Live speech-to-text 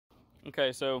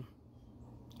Okay, so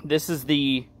this is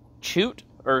the Shoot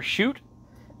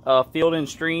Field and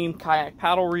Stream kayak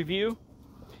paddle review.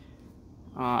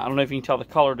 I don't know if you can tell the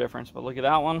color difference, but look at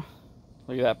that one.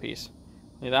 Look at that piece.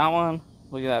 Look at that one.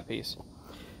 Look at that piece.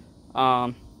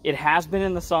 It has been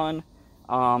in the sun.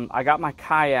 I got my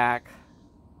kayak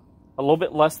a little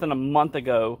bit less than a month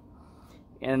ago,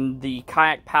 and the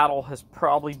kayak paddle has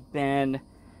probably been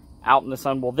out in the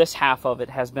sun. Well, this half of it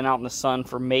has been out in the sun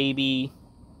for maybe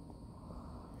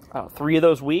 3 of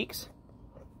those weeks.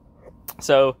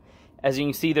 So as you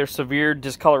can see, there's severe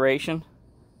discoloration.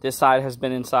 This side has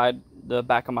been inside the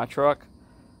back of my truck,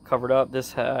 covered up. This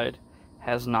side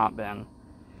has not been.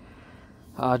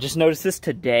 Just noticed this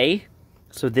today.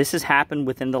 So this has happened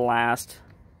within the last,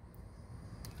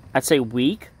 I'd say,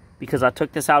 week, because I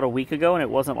took this out a week ago and it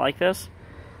wasn't like this.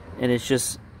 And it's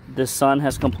just, the sun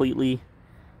has completely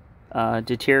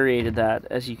deteriorated that,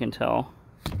 as you can tell.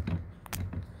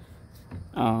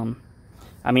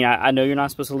 I mean, I know you're not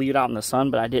supposed to leave it out in the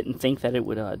sun, but I didn't think that it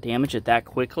would damage it that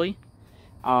quickly.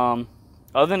 Other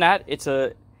than that, it's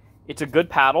a good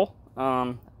paddle.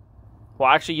 Well,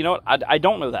 actually, you know what? I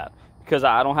don't know that, because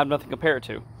I don't have nothing to compare it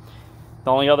to.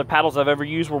 The only other paddles I've ever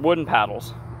used were wooden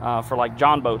paddles for like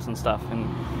John boats and stuff and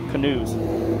canoes.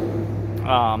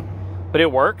 But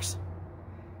it works.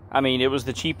 I mean, it was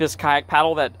the cheapest kayak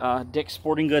paddle that Dick's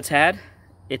Sporting Goods had.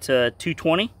 It's a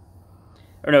 220,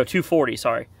 or no, 240.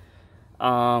 Sorry.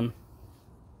 That's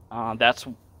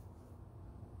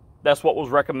what was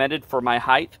recommended for my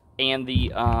height and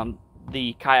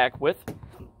the kayak width.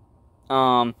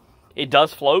 It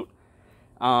does float.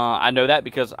 I know that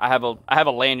because I have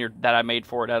a lanyard that I made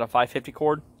for it at a 550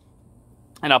 cord,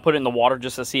 and I put it in the water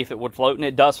just to see if it would float, and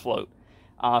it does float.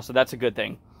 So that's a good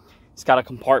thing. It's got a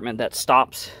compartment that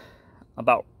starts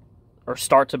about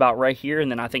right here,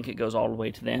 and then I think it goes all the way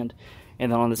to the end,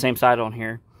 and then on the same side on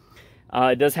here,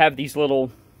 it does have these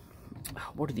little,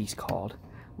 what are these called?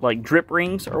 Like drip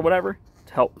rings or whatever,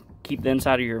 to help keep the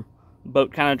inside of your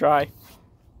boat kind of dry.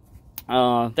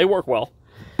 They work well.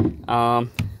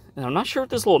 And I'm not sure what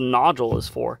this little nodule is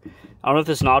for. I don't know if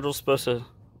this nodule is supposed to,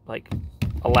 like,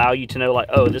 allow you to know, like,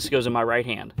 oh, this goes in my right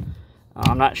hand.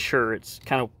 I'm not sure. It's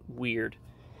kind of weird.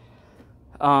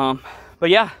 But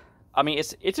yeah, I mean,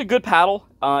 it's a good paddle.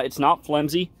 It's not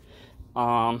flimsy.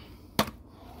 I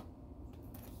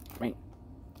mean,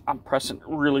 I'm pressing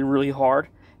really, really hard,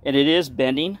 and it is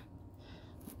bending,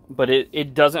 but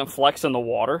it doesn't flex in the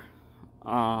water.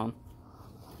 And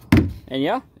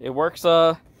yeah, it works.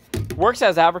 Works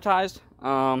as advertised.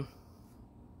 I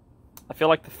feel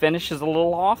like the finish is a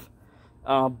little off,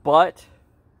 but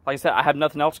like I said, I have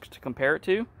nothing else to compare it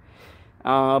to.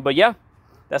 But yeah,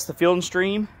 that's the Field and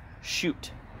Stream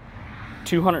Shoot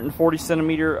 240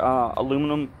 centimeter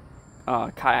aluminum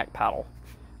kayak paddle.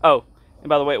 Oh, and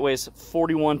by the way, it weighs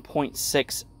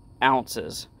 41.6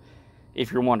 ounces,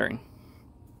 if you're wondering.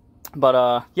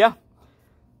 But yeah,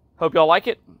 hope y'all like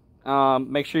it.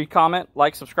 Make sure you comment,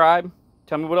 like, subscribe.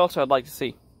 Tell me what else I'd like to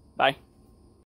see. Bye.